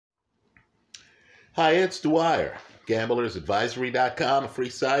Hi, it's Dwyer. GamblersAdvisory.com, a free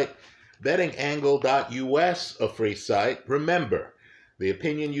site. BettingAngle.us, a free site. Remember, the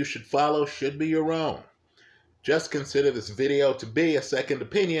opinion you should follow should be your own. Just consider this video to be a second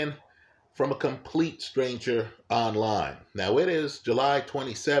opinion from a complete stranger online. Now, it is July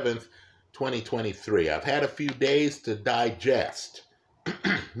 27th, 2023. I've had a few days to digest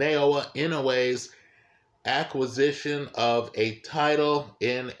Inoue's acquisition of a title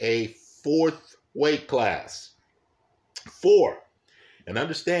in a fourth weight class. 4. And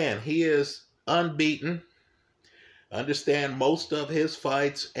understand, he is unbeaten. Understand, most of his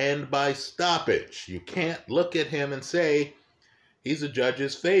fights end by stoppage. You can't look at him and say he's a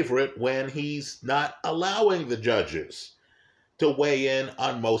judge's favorite when he's not allowing the judges to weigh in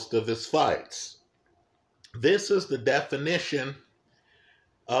on most of his fights. This is the definition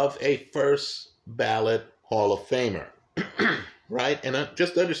of a first ballot Hall of Famer, right? And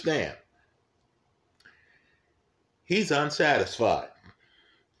just understand, he's unsatisfied.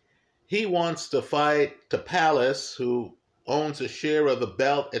 He wants to fight Palace, who owns a share of the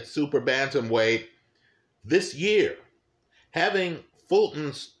belt at super bantamweight this year. Having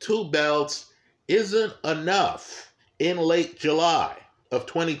Fulton's 2 belts isn't enough in late July of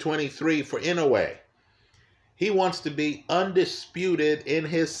 2023 for Inoue. He wants to be undisputed in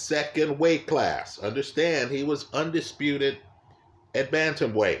his second weight class. Understand, he was undisputed at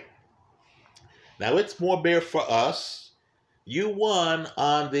bantamweight. Now, it's more beer for us. You won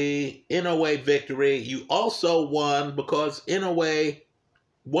on the Inoue victory. You also won because Inoue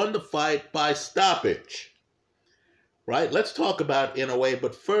won the fight by stoppage. Right? Let's talk about Inoue,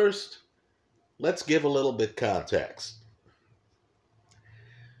 but first, let's give a little bit context.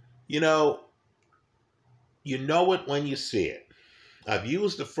 You know it when you see it. I've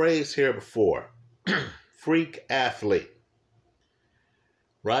used the phrase here before. Freak athlete.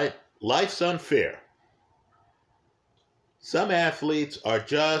 Right? Life's unfair. Some athletes are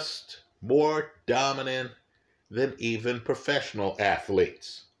just more dominant than even professional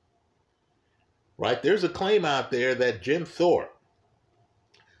athletes. Right? There's a claim out there that Jim Thorpe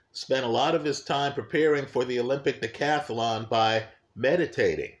spent a lot of his time preparing for the Olympic decathlon by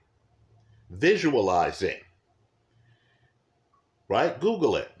meditating, visualizing. Right?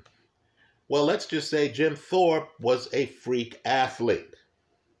 Google it. Well, let's just say Jim Thorpe was a freak athlete.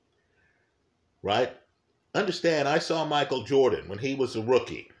 Right? Understand, I saw Michael Jordan when he was a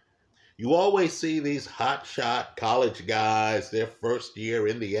rookie. You always see these hotshot college guys, their first year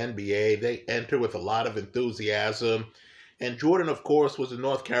in the NBA. They enter with a lot of enthusiasm. And Jordan, of course, was a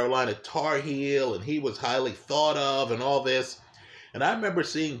North Carolina Tar Heel, and he was highly thought of and all this. And I remember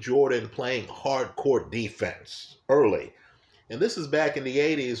seeing Jordan playing hardcore defense early. And this is back in the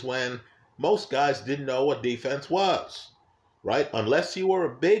 80s when most guys didn't know what defense was. Right? Unless you were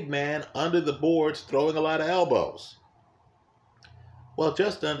a big man under the boards throwing a lot of elbows. Well,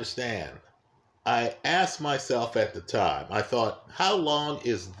 just understand, I asked myself at the time, I thought, how long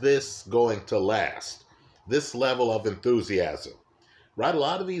is this going to last? This level of enthusiasm. Right? A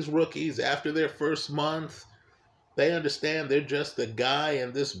lot of these rookies, after their first month, they understand they're just a guy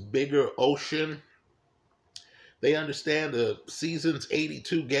in this bigger ocean. They understand the season's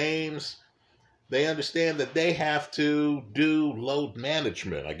 82 games. They understand that they have to do load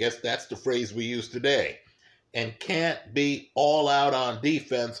management. I guess that's the phrase we use today. And can't be all out on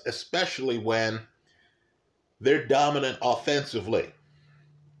defense, especially when they're dominant offensively.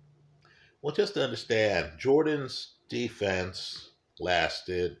 Well, just to understand, Jordan's defense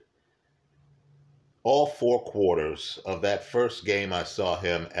lasted all 4 quarters of that first game I saw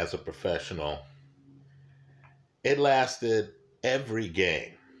him as a professional. It lasted every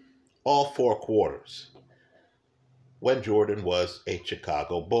game. All 4 quarters, when Jordan was a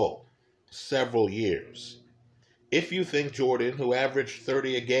Chicago Bull, several years. If you think Jordan, who averaged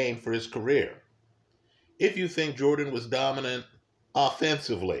 30 a game for his career, if you think Jordan was dominant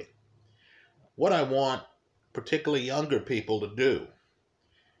offensively, what I want particularly younger people to do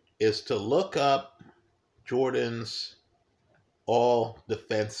is to look up Jordan's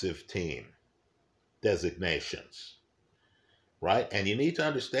all-defensive team designations. Right? And you need to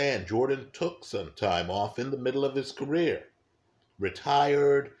understand, Jordan took some time off in the middle of his career.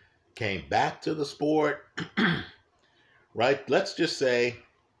 Retired, came back to the sport. Right? Let's just say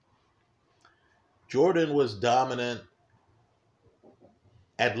Jordan was dominant,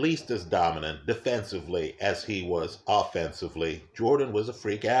 at least as dominant defensively as he was offensively. Jordan was a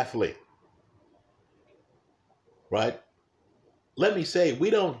freak athlete. Right? Let me say,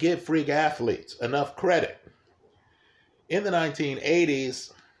 we don't give freak athletes enough credit. In the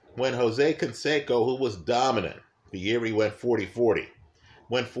 1980s, when Jose Canseco, who was dominant, the year he went 40-40,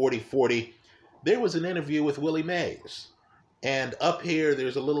 there was an interview with Willie Mays. And up here,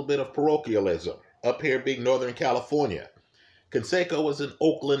 there's a little bit of parochialism. Up here being Northern California. Canseco was an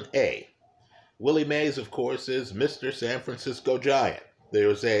Oakland A. Willie Mays, of course, is Mr. San Francisco Giant.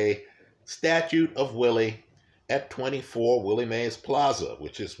 There's a statue of Willie at 24 Willie Mays Plaza,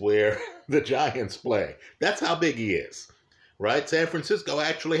 which is where the Giants play. That's how big he is, right? San Francisco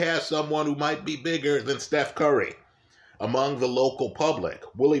actually has someone who might be bigger than Steph Curry among the local public,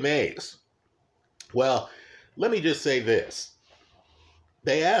 Willie Mays. Well, let me just say this.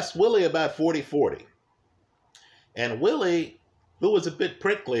 They asked Willie about 40-40. And Willie, who was a bit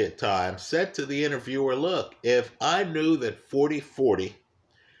prickly at times, said to the interviewer, look, if I knew that 40-40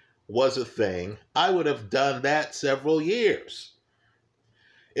 was a thing, I would have done that several years.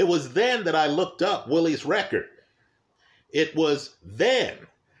 It was then that I looked up Willie's record. It was then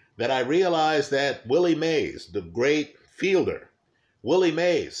that I realized that Willie Mays, the great fielder, Willie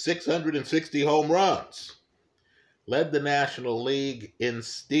Mays, 660 home runs, led the National League in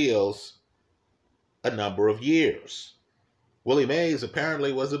steals a number of years. Willie Mays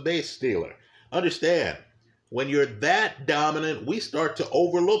apparently was a base stealer. Understand, when you're that dominant, we start to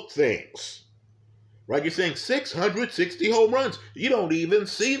overlook things. Right? You're saying 660 home runs. You don't even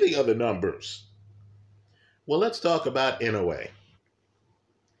see the other numbers. Well, let's talk about Inoue.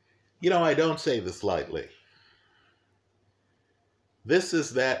 You know, I don't say this lightly. This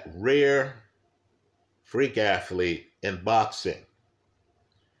is that rare freak athlete in boxing.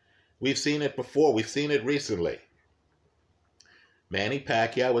 We've seen it before. We've seen it recently. Manny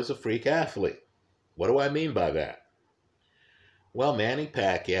Pacquiao is a freak athlete. What do I mean by that? Well, Manny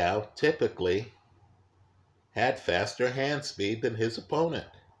Pacquiao typically had faster hand speed than his opponent.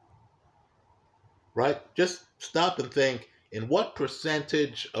 Right? Just stop and think, in what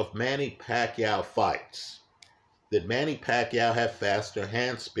percentage of Manny Pacquiao fights did Manny Pacquiao have faster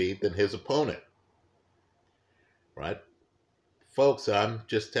hand speed than his opponent? Right? Folks, I'm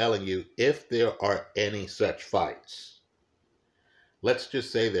just telling you, if there are any such fights, let's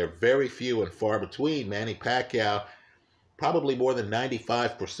just say they're very few and far between. Manny Pacquiao, probably more than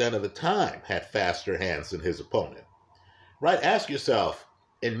 95% of the time, had faster hands than his opponent. Right? Ask yourself,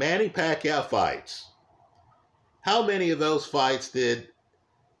 in Manny Pacquiao fights, how many of those fights did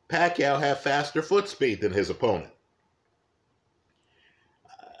Pacquiao have faster foot speed than his opponent?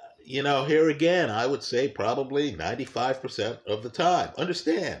 You know, here again, I would say probably 95% of the time.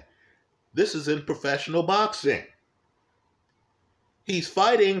 Understand, this is in professional boxing. He's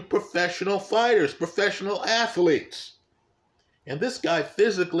fighting professional fighters, professional athletes. And this guy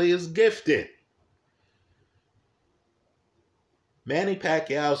physically is gifted. Manny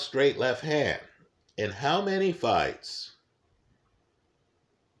Pacquiao's straight left hand. In how many fights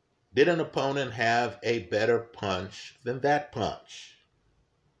did an opponent have a better punch than that punch?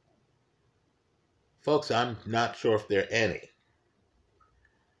 Folks, I'm not sure if there are any.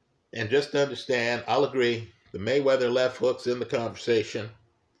 And just to understand, I'll agree, the Mayweather left hook's in the conversation.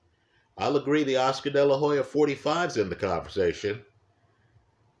 I'll agree the Oscar De La Hoya 45's in the conversation.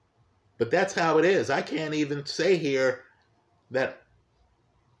 But that's how it is. I can't even say here that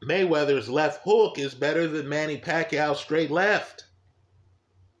Mayweather's left hook is better than Manny Pacquiao's straight left.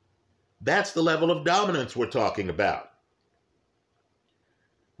 That's the level of dominance we're talking about.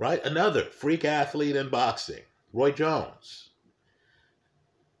 Right? Another freak athlete in boxing, Roy Jones.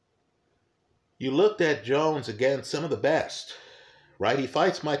 You looked at Jones against some of the best, right? He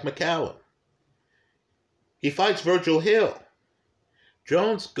fights Mike McCallum. He fights Virgil Hill.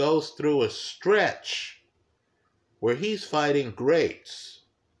 Jones goes through a stretch where he's fighting greats,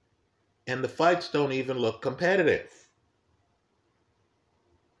 and the fights don't even look competitive.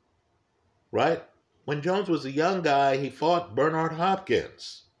 Right? When Jones was a young guy, he fought Bernard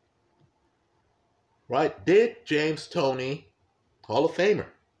Hopkins. Right? Did James Toney, Hall of Famer,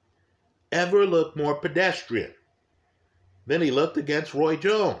 ever look more pedestrian than he looked against Roy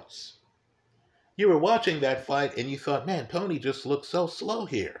Jones? You were watching that fight and you thought, man, Toney just looks so slow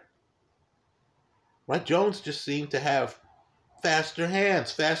here. Right? Jones just seemed to have faster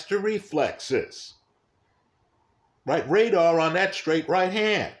hands, faster reflexes. Right? Radar on that straight right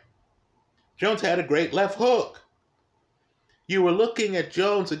hand. Jones had a great left hook. You were looking at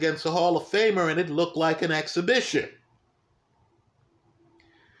Jones against a Hall of Famer and it looked like an exhibition.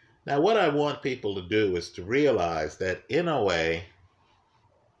 Now, what I want people to do is to realize that Inoue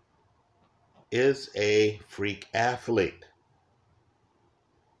is a freak athlete.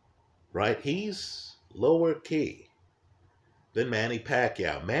 Right? He's lower key than Manny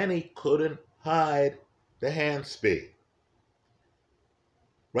Pacquiao. Manny couldn't hide the hand speed.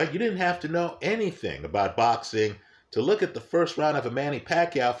 Right? You didn't have to know anything about boxing to look at the first round of a Manny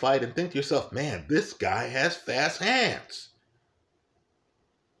Pacquiao fight and think to yourself, man, this guy has fast hands.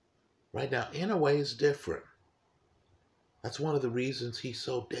 Right now, Inoue is different. That's one of the reasons he's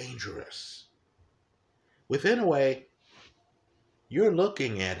so dangerous. With Inoue, you're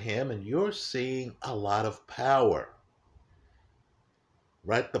looking at him and you're seeing a lot of power.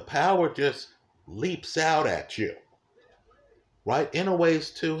 Right? The power just leaps out at you. Right?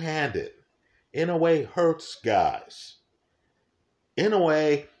 Inoue's two-handed. Inoue hurts guys.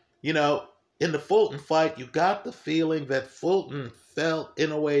 Inoue, in the Fulton fight, you got the feeling that Fulton felt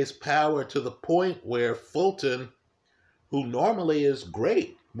Inoue's power to the point where Fulton, who normally is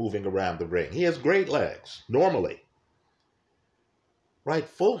great moving around the ring, he has great legs, normally. Right?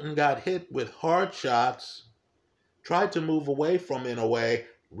 Fulton got hit with hard shots, tried to move away from Inoue,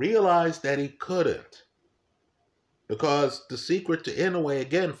 realized that he couldn't. Because the secret to Inoue,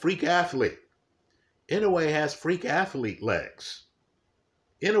 again, freak athlete. Inoue has freak athlete legs.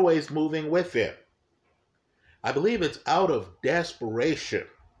 Inoue's moving with him. I believe it's out of desperation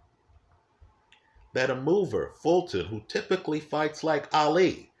that a mover, Fulton, who typically fights like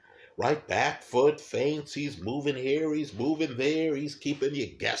Ali, right? Back foot, feints, he's moving here, he's moving there, he's keeping you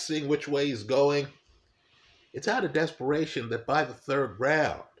guessing which way he's going. It's out of desperation that by the third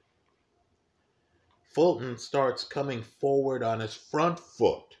round, Fulton starts coming forward on his front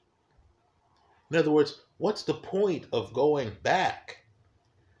foot. In other words, what's the point of going back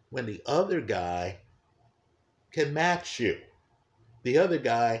when the other guy can match you? The other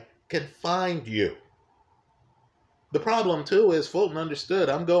guy can find you. The problem, too, is Fulton understood,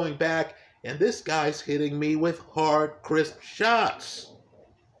 I'm going back, and this guy's hitting me with hard, crisp shots.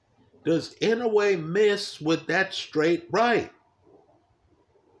 Does Inoue miss with that straight right?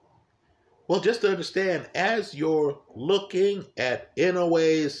 Well, just to understand, as you're looking at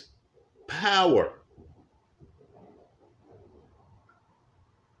Inoue's power,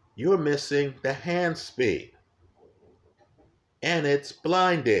 you're missing the hand speed. And it's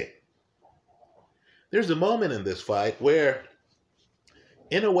blinding. There's a moment in this fight where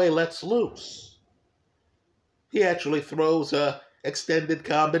Inoue lets loose. He actually throws an extended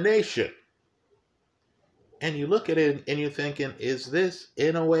combination. And you look at it and you're thinking, is this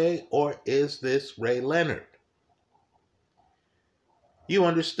Inoue or is this Ray Leonard? You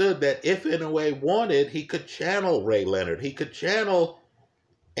understood that if Inoue wanted, he could channel Ray Leonard. He could channel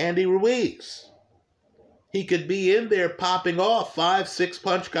Andy Ruiz. He could be in there popping off 5-6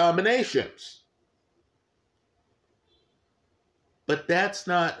 punch combinations. But that's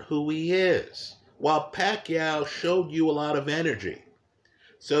not who he is. While Pacquiao showed you a lot of energy,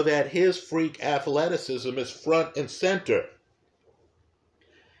 so that his freak athleticism is front and center,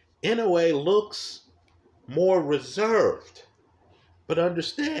 Inoue looks more reserved. But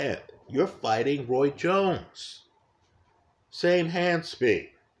understand, you're fighting Roy Jones. Same hand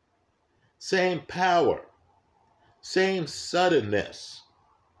speed, same power, same suddenness.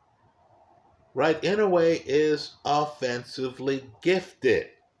 Right? Inoue is offensively gifted.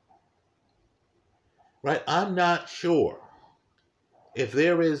 Right? I'm not sure if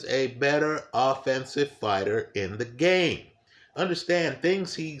there is a better offensive fighter in the game. Understand,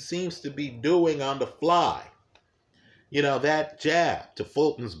 things he seems to be doing on the fly. That jab to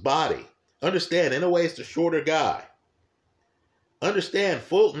Fulton's body. Understand, Inoue is the shorter guy. Understand,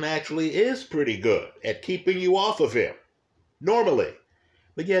 Fulton actually is pretty good at keeping you off of him, normally.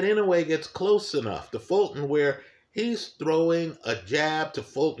 But yet Inoue gets close enough to Fulton where he's throwing a jab to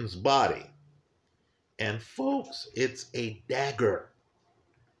Fulton's body. And folks, it's a dagger.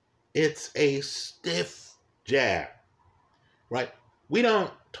 It's a stiff jab, right? We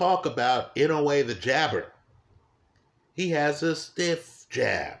don't talk about Inoue the jabber. He has a stiff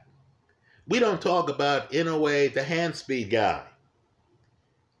jab. We don't talk about Inoue the hand speed guy.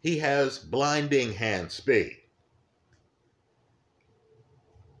 He has blinding hand speed.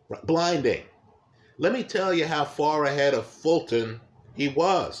 Blinding. Let me tell you how far ahead of Fulton he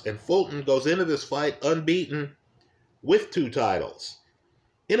was. And Fulton goes into this fight unbeaten with 2 titles.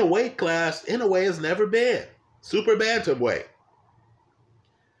 In a weight class Inoue has never been. Super bantamweight.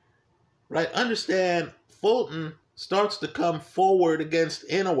 Right? Understand, Fulton starts to come forward against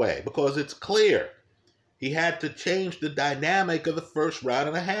Inoue because it's clear he had to change the dynamic of the first round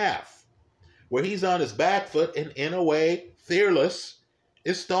and a half, where he's on his back foot and Inoue, fearless,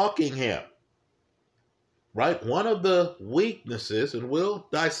 is stalking him. Right? One of the weaknesses, and we'll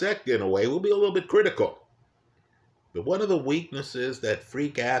dissect Inoue, we'll be a little bit critical, but one of the weaknesses that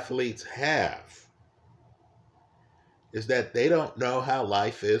freak athletes have is that they don't know how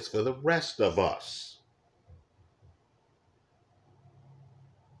life is for the rest of us.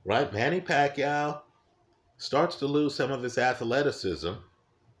 Right? Manny Pacquiao starts to lose some of his athleticism.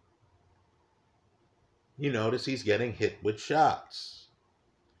 You notice he's getting hit with shots.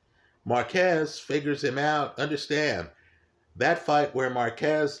 Marquez figures him out. Understand, that fight where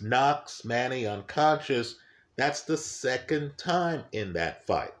Marquez knocks Manny unconscious, that's the second time in that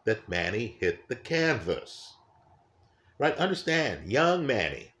fight that Manny hit the canvas. Right? Understand, young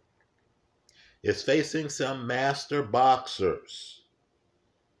Manny is facing some master boxers.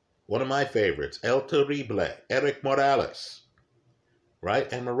 One of my favorites, El Terrible, Eric Morales.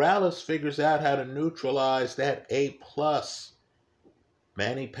 Right? And Morales figures out how to neutralize that A+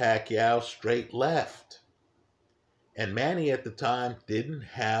 Manny Pacquiao straight left. And Manny at the time didn't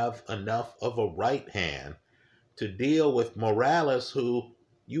have enough of a right hand to deal with Morales, who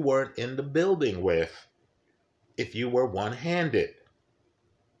you weren't in the building with if you were one-handed.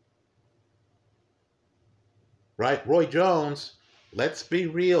 Right? Roy Jones, let's be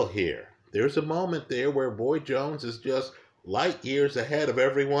real here. There's a moment there where Roy Jones is just light years ahead of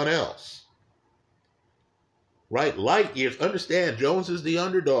everyone else. Right? Light years. Understand, Jones is the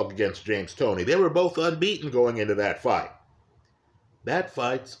underdog against James Toney. They were both unbeaten going into that fight. That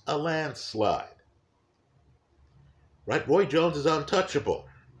fight's a landslide. Right? Roy Jones is untouchable.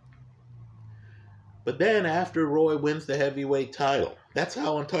 But then after Roy wins the heavyweight title, that's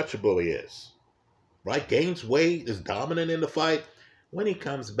how untouchable he is. Right? Gains weight, is dominant in the fight. When he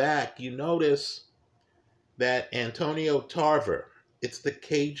comes back, you notice that Antonio Tarver, it's the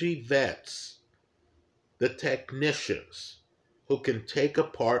cagey vets, the technicians who can take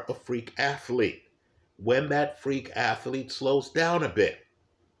apart a freak athlete when that freak athlete slows down a bit.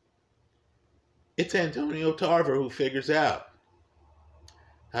 It's Antonio Tarver who figures out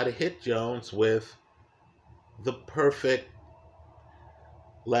how to hit Jones with the perfect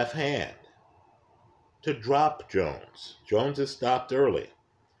left hand to drop Jones. Jones is stopped early.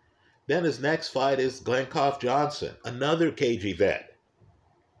 Then his next fight is Glencoff Johnson, another cagey vet,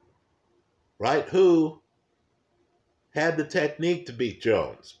 right, who had the technique to beat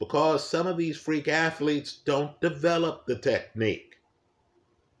Jones, because some of these freak athletes don't develop the technique.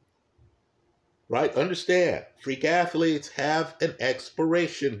 Right? Understand, freak athletes have an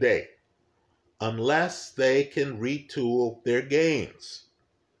expiration date unless they can retool their gains.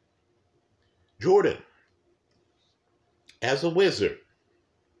 Jordan, as a wizard,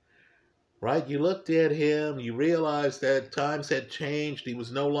 right? You looked at him, you realized that times had changed. He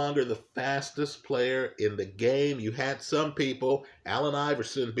was no longer the fastest player in the game. You had some people, Allen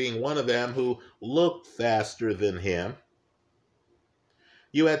Iverson being one of them, who looked faster than him.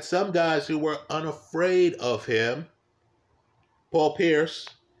 You had some guys who were unafraid of him, Paul Pierce,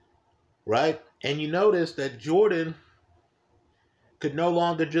 right? And you noticed that Jordan could no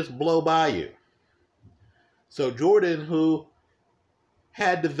longer just blow by you. So Jordan, who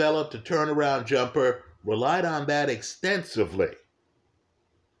had developed a turnaround jumper, relied on that extensively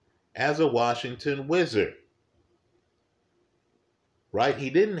as a Washington Wizard. Right? He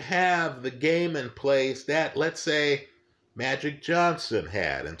didn't have the game in place that, let's say, Magic Johnson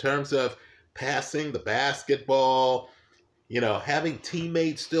had in terms of passing the basketball, having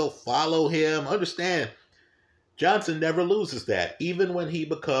teammates still follow him. Understand, Johnson never loses that, even when he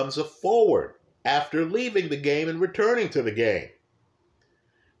becomes a forward after leaving the game and returning to the game.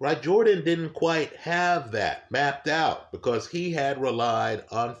 Right? Jordan didn't quite have that mapped out because he had relied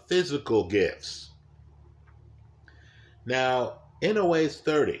on physical gifts. Now, Inoue's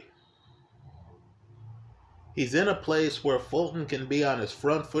 30. He's in a place where Fulton can be on his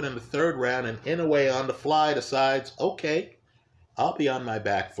front foot in the third round, and Inoue on the fly decides, okay, I'll be on my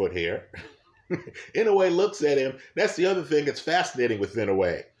back foot here. Inoue looks at him. That's the other thing that's fascinating with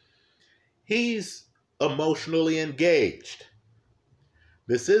Inoue. He's emotionally engaged.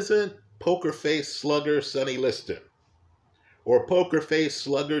 This isn't poker face slugger Sonny Liston, or poker face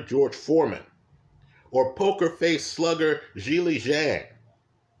slugger George Foreman, or poker face slugger Zhili Zhang.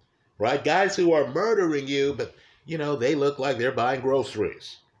 Right? Guys who are murdering you, but, they look like they're buying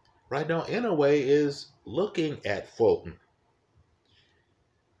groceries. Right now, Inoue is looking at Fulton.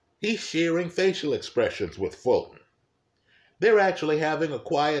 He's sharing facial expressions with Fulton. They're actually having a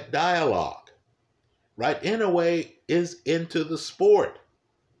quiet dialogue. Right? Inoue is into the sport.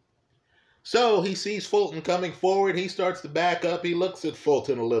 So he sees Fulton coming forward. He starts to back up. He looks at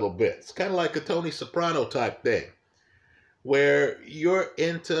Fulton a little bit. It's kind of like a Tony Soprano type thing, where you're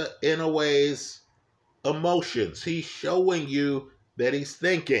into Inoue's emotions. He's showing you that he's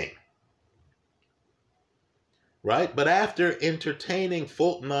thinking. Right? But after entertaining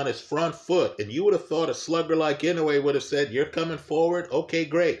Fulton on his front foot, and you would have thought a slugger like Inoue would have said, you're coming forward? Okay,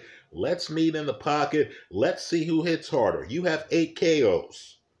 great. Let's meet in the pocket. Let's see who hits harder. You have 8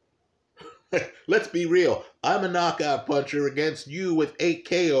 KOs. Let's be real. I'm a knockout puncher against you with 8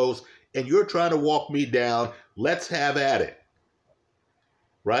 KOs, and you're trying to walk me down. Let's have at it.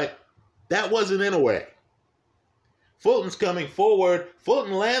 Right? That wasn't Inoue. Fulton's coming forward.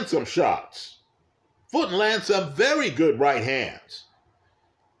 Fulton lands some shots. Fulton lands some very good right hands.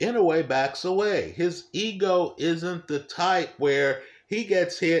 Inoue backs away. His ego isn't the type where he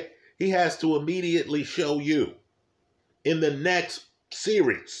gets hit, he has to immediately show you in the next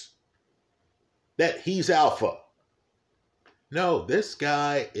series that he's alpha. No, this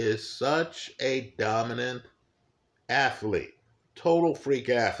guy is such a dominant athlete, total freak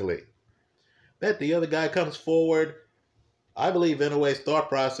athlete, that the other guy comes forward. I believe Inoue's thought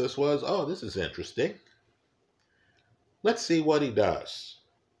process was, oh, this is interesting. Let's see what he does.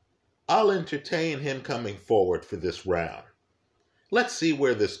 I'll entertain him coming forward for this round. Let's see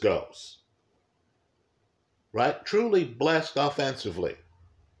where this goes. Right? Truly blessed offensively.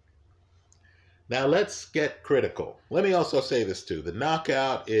 Now let's get critical. Let me also say this too. The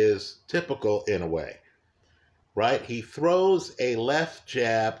knockout is typical Inoue. Right? He throws a left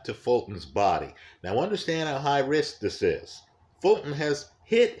jab to Fulton's body. Now understand how high risk this is. Fulton has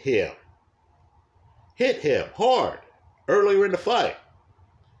hit him hard earlier in the fight.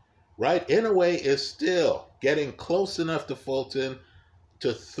 Right? Inoue is still getting close enough to Fulton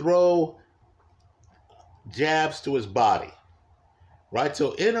to throw jabs to his body. Right?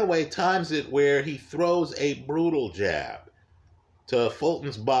 So Inoue times it where he throws a brutal jab to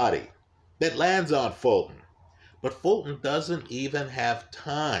Fulton's body that lands on Fulton. But Fulton doesn't even have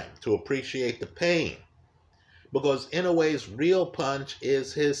time to appreciate the pain, because Inoue's real punch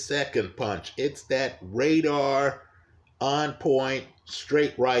is his second punch. It's that radar, on point,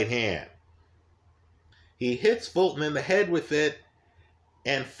 straight right hand. He hits Fulton in the head with it,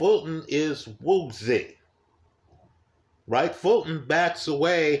 and Fulton is woozy. Right? Fulton backs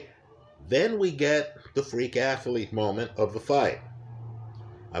away. Then we get the freak athlete moment of the fight.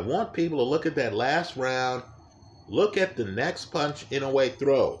 I want people to look at that last round. Look at the next punch Inoue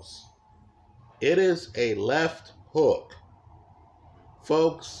throws. It is a left hook.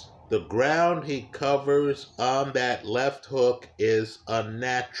 Folks, the ground he covers on that left hook is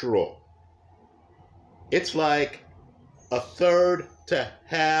unnatural. It's like a third to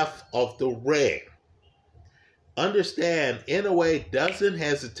half of the ring. Understand, Inoue doesn't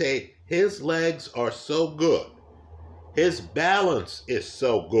hesitate. His legs are so good. His balance is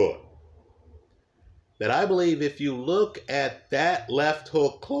so good that I believe if you look at that left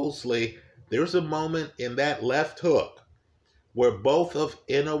hook closely, there's a moment in that left hook where both of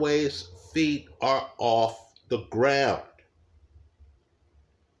Inoue's feet are off the ground.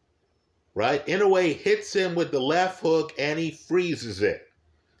 Right? Inoue hits him with the left hook and he freezes it.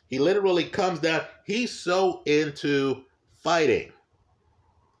 He literally comes down. He's so into fighting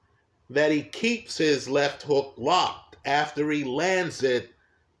that he keeps his left hook locked after he lands it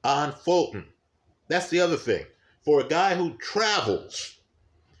on Fulton. That's the other thing. For a guy who travels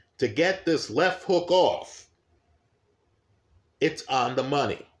to get this left hook off, it's on the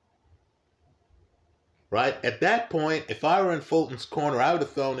money. Right? At that point, if I were in Fulton's corner, I would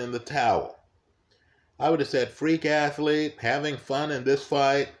have thrown in the towel. I would have said, freak athlete, having fun in this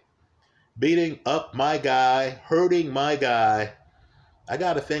fight, beating up my guy, hurting my guy. I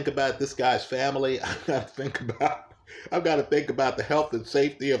got to think about this guy's family. I've got to think about the health and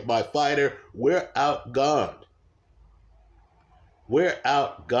safety of my fighter. We're outgunned. We're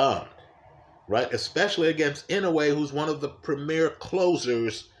outgunned, right? Especially against Inoue, who's one of the premier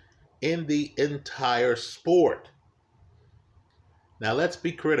closers in the entire sport. Now, let's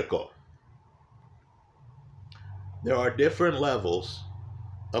be critical. There are different levels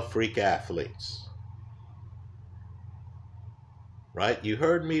of freak athletes, right? You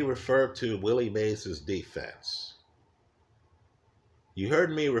heard me refer to Willie Mays' defense. You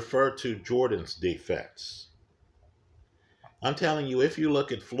heard me refer to Jordan's defense. I'm telling you, if you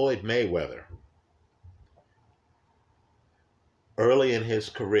look at Floyd Mayweather early in his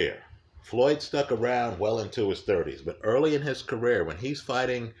career, Floyd stuck around well into his 30s, but early in his career, when he's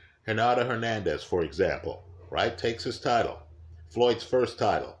fighting Renato Hernandez, for example, right, takes his title, Floyd's first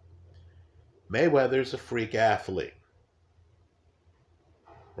title, Mayweather's a freak athlete,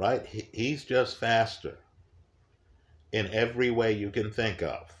 right? He's just faster in every way you can think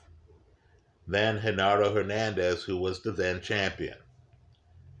of than Renato Hernandez, who was the then champion.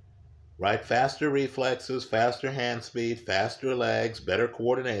 Right? Faster reflexes, faster hand speed, faster legs, better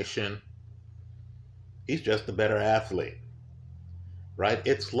coordination. He's just a better athlete. Right?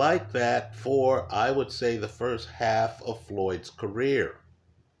 It's like that for, I would say, the first half of Floyd's career.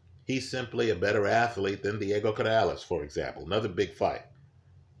 He's simply a better athlete than Diego Corrales, for example. Another big fight.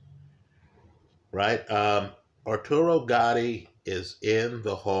 right? Arturo Gatti is in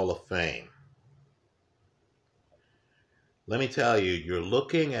the Hall of Fame. Let me tell you, you're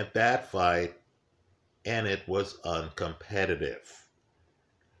looking at that fight, and it was uncompetitive.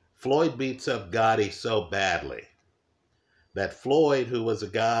 Floyd beats up Gotti so badly that Floyd, who was a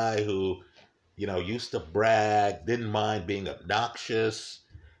guy who, used to brag, didn't mind being obnoxious,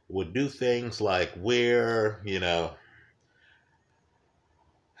 would do things like wear,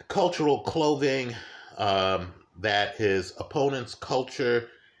 cultural clothing that his opponent's culture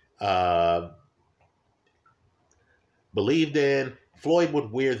uh, believed in. Floyd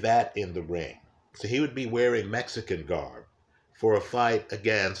would wear that in the ring. So he would be wearing Mexican garb for a fight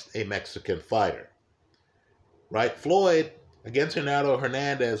against a Mexican fighter. Right? Floyd, against Renato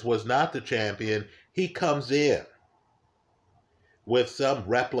Hernandez, was not the champion. He comes in with some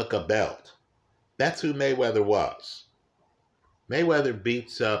replica belt. That's who Mayweather was. Mayweather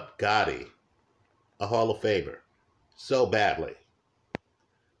beats up Gotti, a Hall of Famer, so badly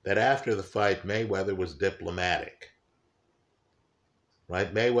that after the fight, Mayweather was diplomatic.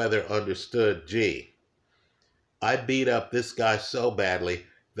 Right? Mayweather understood, gee, I beat up this guy so badly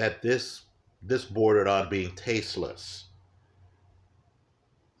that this bordered on being tasteless.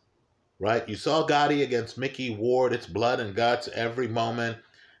 Right? You saw Gotti against Mickey Ward. It's blood and guts every moment.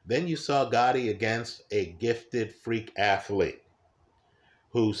 Then you saw Gotti against a gifted freak athlete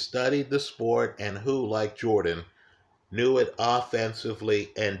who studied the sport and who, like Jordan, knew it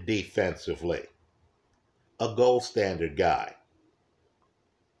offensively and defensively. A gold standard guy.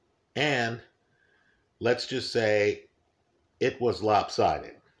 And let's just say it was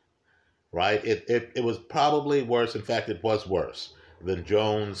lopsided, right? It was probably worse. In fact, it was worse than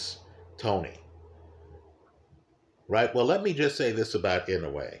Jones Tony. Right? Well, let me just say this about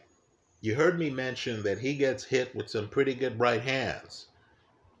Inoue. You heard me mention that he gets hit with some pretty good right hands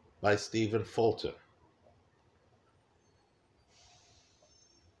by Stephen Fulton.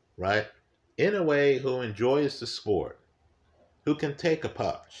 Right? Inoue, who enjoys the sport, who can take a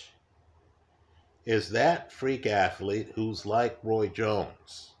punch, is that freak athlete who's like Roy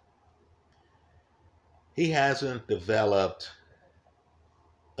Jones. He hasn't developed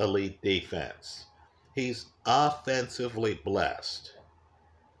elite defense. He's offensively blessed,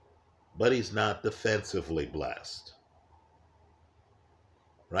 but he's not defensively blessed.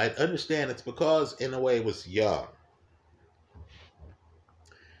 Right? Understand, it's because Inoue was young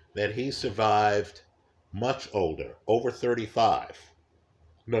that he survived much older, over 35,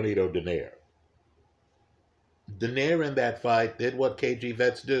 Nonito Donaire. Donaire in that fight did what KG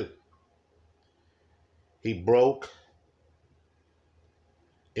vets do. He broke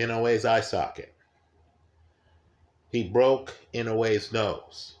Inoue's eye socket. He broke Inoue's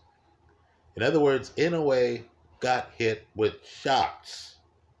nose. In other words, Inoue got hit with shots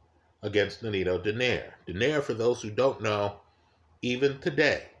against Nonito Donaire. Donaire, for those who don't know, even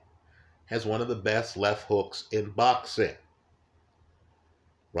today, has one of the best left hooks in boxing.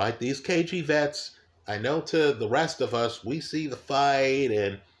 Right? These KG vets, I know to the rest of us, we see the fight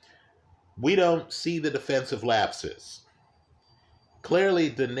and we don't see the defensive lapses. Clearly,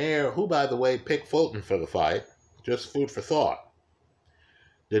 Donaire, who, by the way, picked Fulton for the fight, just food for thought.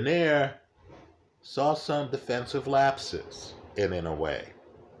 Donaire saw some defensive lapses in a way.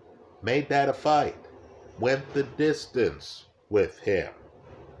 Made that a fight. Went the distance with him.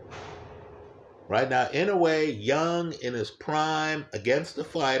 Right now, Inoue, young in his prime, against a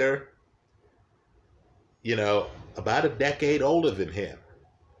fighter, about a decade older than him,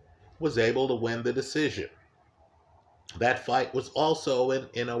 was able to win the decision. That fight was also in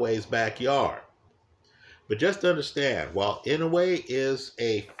Inoue's backyard. But just understand, while Inoue is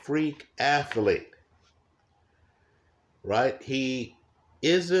a freak athlete, right, he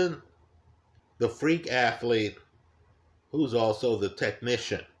isn't the freak athlete who's also the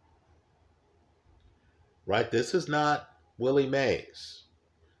technician. Right? This is not Willie Mays.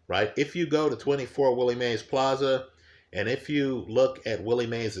 Right? If you go to 24 Willie Mays Plaza, and if you look at Willie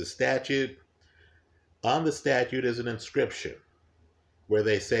Mays' statue, on the statue is an inscription where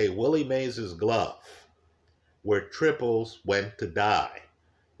they say Willie Mays' glove, where triples went to die.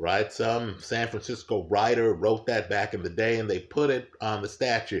 Right? Some San Francisco writer wrote that back in the day, and they put it on the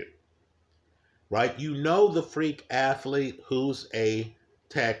statue. Right? You know the freak athlete who's a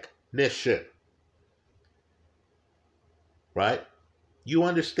technician. Right? You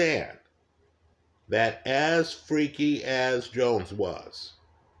understand that as freaky as Jones was,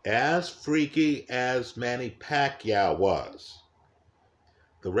 as freaky as Manny Pacquiao was,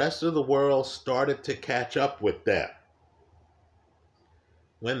 the rest of the world started to catch up with them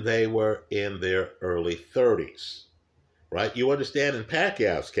when they were in their early 30s. Right? You understand in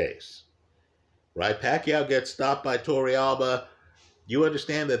Pacquiao's case, right? Pacquiao gets stopped by Torrealba. You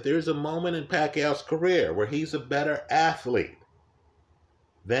understand that there's a moment in Pacquiao's career where he's a better athlete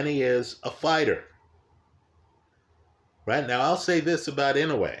than he is a fighter. Right? Now, I'll say this about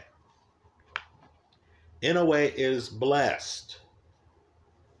Inoue. Inoue is blessed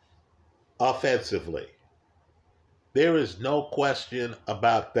offensively. There is no question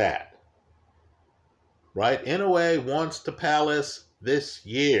about that. Right? Inoue wants to Palace this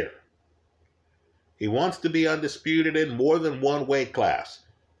year. He wants to be undisputed in more than one weight class.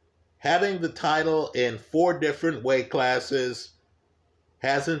 Having the title in 4 different weight classes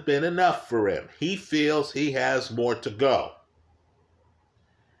hasn't been enough for him. He feels he has more to go.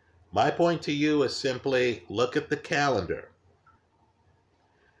 My point to you is simply look at the calendar.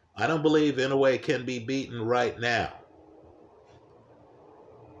 I don't believe Inoue can be beaten right now.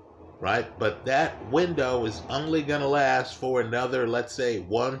 Right? But that window is only going to last for another, let's say,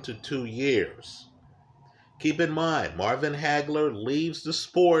 1 to 2 years. Keep in mind, Marvin Hagler leaves the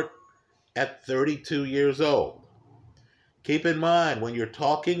sport at 32 years old. Keep in mind, when you're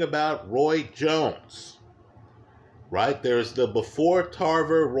talking about Roy Jones, right, there's the before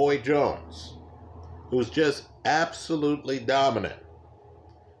Tarver Roy Jones, who's just absolutely dominant,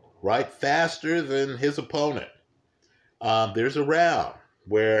 right, faster than his opponent. There's a round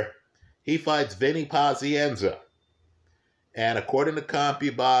where he fights Vinny Pazienza. And according to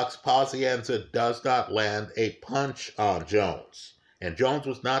CompuBox, Pazienza does not land a punch on Jones. And Jones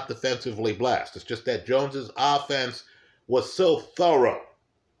was not defensively blessed. It's just that Jones's offense was so thorough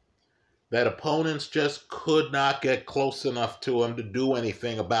that opponents just could not get close enough to him to do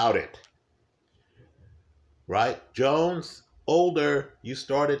anything about it. Right? Jones, older, you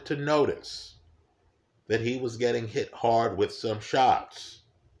started to notice that he was getting hit hard with some shots.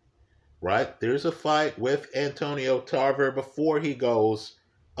 Right? There's a fight with Antonio Tarver before he goes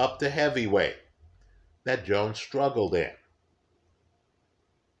up to heavyweight that Jones struggled in.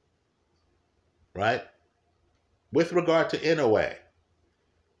 Right? With regard to Inoue,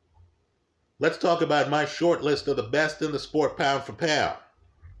 let's talk about my short list of the best in the sport pound for pound.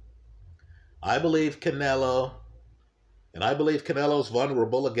 I believe Canelo, and I believe Canelo's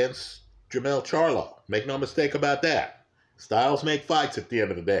vulnerable against Jermell Charlo. Make no mistake about that. Styles make fights at the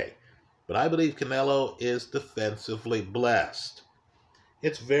end of the day. But I believe Canelo is defensively blessed.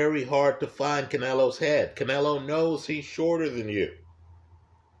 It's very hard to find Canelo's head. Canelo knows he's shorter than you.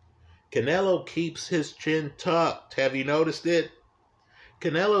 Canelo keeps his chin tucked. Have you noticed it?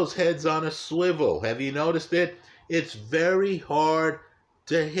 Canelo's head's on a swivel. Have you noticed it? It's very hard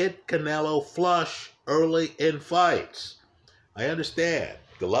to hit Canelo flush early in fights. I understand.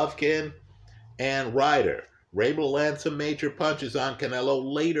 Golovkin and Ryder were able to land some major punches on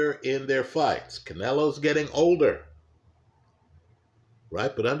Canelo later in their fights. Canelo's getting older.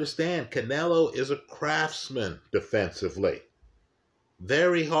 Right? But understand, Canelo is a craftsman defensively.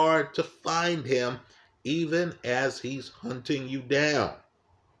 Very hard to find him even as he's hunting you down.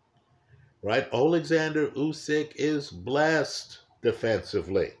 Right? Alexander Usyk is blessed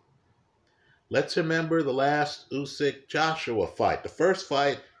defensively. Let's remember the last Usyk-Joshua fight. The first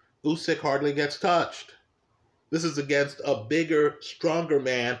fight, Usyk hardly gets touched. This is against a bigger, stronger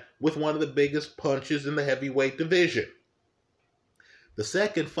man with one of the biggest punches in the heavyweight division. The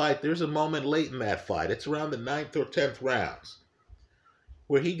second fight, there's a moment late in that fight. It's around the 9th or 10th rounds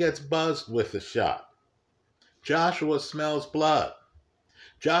where he gets buzzed with a shot. Joshua smells blood.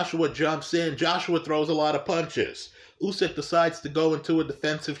 Joshua jumps in. Joshua throws a lot of punches. Usyk decides to go into a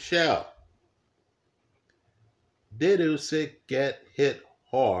defensive shell. Did Usyk get hit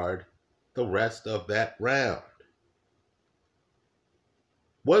hard the rest of that round?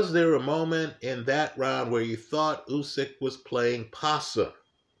 Was there a moment in that round where you thought Usyk was playing possum?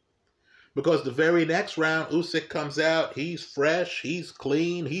 Because the very next round, Usyk comes out, he's fresh, he's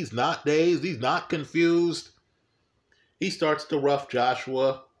clean, he's not dazed, he's not confused. He starts to rough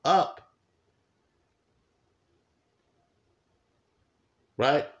Joshua up.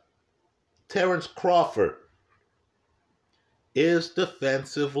 Right? Terence Crawford is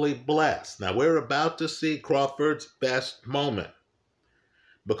defensively blessed. Now, we're about to see Crawford's best moment,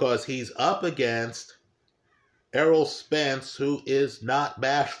 because he's up against Errol Spence, who is not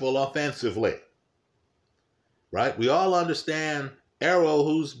bashful offensively. Right? We all understand Errol,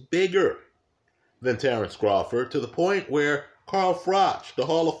 who's bigger than Terence Crawford, to the point where Carl Froch, the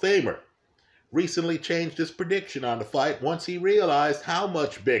Hall of Famer, recently changed his prediction on the fight once he realized how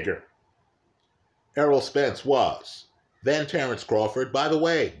much bigger Errol Spence was than Terence Crawford. By the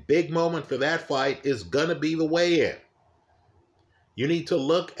way, big moment for that fight is going to be the weigh-in. You need to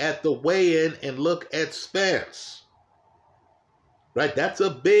look at the weigh-in and look at Spence. Right? That's a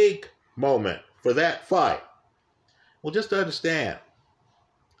big moment for that fight. Well, just understand,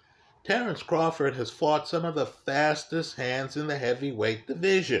 Terence Crawford has fought some of the fastest hands in the heavyweight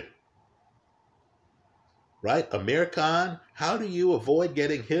division. Right? Amir Khan, how do you avoid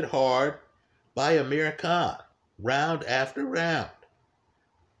getting hit hard by Amir Khan round after round?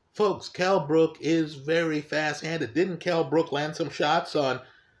 Folks, Kell Brook is very fast-handed. Didn't Kell Brook land some shots on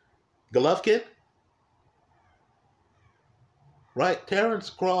Golovkin? Right? Terence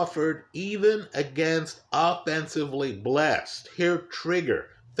Crawford, even against offensively blessed, hair trigger,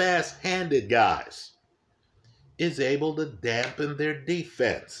 fast-handed guys, is able to dampen their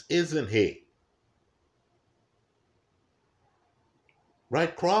defense, isn't he?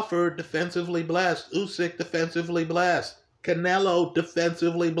 Right? Crawford defensively blessed. Usyk defensively blessed. Canelo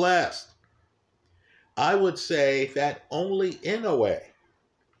defensively blessed. I would say that only Inoue,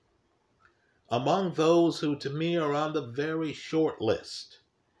 among those who to me are on the very short list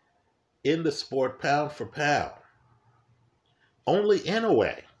in the sport pound for pound, only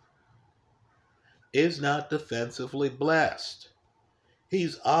Inoue is not defensively blessed.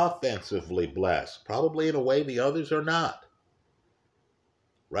 He's offensively blessed, probably in a way the others are not.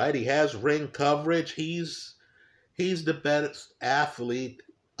 Right? He has ring coverage. He's the best athlete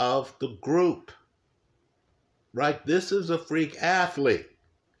of the group. Right? This is a freak athlete.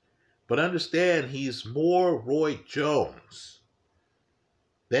 But understand, he's more Roy Jones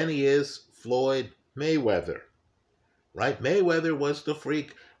than he is Floyd Mayweather. Right? Mayweather was the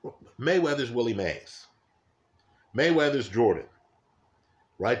freak. Mayweather's Willie Mays. Mayweather's Jordan.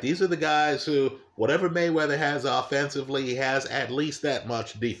 Right? These are the guys who, whatever Mayweather has offensively, he has at least that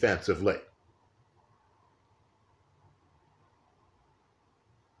much defensively.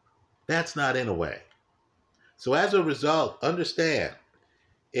 That's not in a way. So as a result, understand,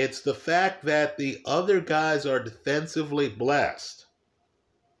 it's the fact that the other guys are defensively blessed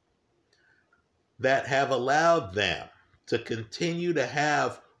that have allowed them to continue to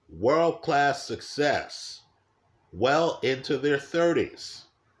have world-class success well into their 30s.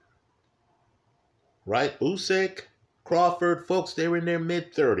 Right? Usyk, Crawford, folks, they were in their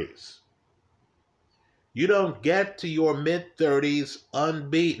mid-30s. You don't get to your mid-30s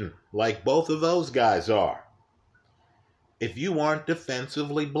unbeaten like both of those guys are if you aren't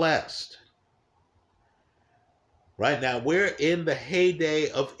defensively blessed. Right now, we're in the heyday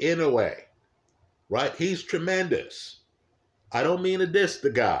of Inoue. Right? He's tremendous. I don't mean to diss the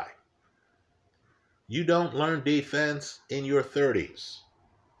guy. You don't learn defense in your 30s.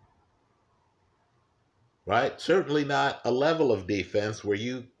 Right? Certainly not a level of defense where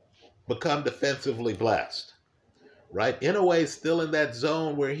you become defensively blessed. Right? Inoue is still in that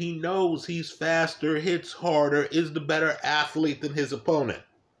zone where he knows he's faster, hits harder, is the better athlete than his opponent.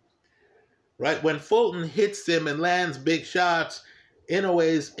 Right? When Fulton hits him and lands big shots,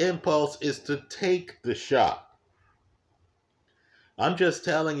 Inoue's impulse is to take the shot. I'm just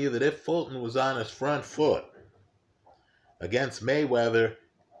telling you that if Fulton was on his front foot against Mayweather,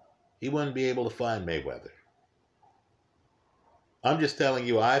 he wouldn't be able to find Mayweather. I'm just telling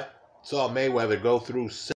you, I saw Mayweather go through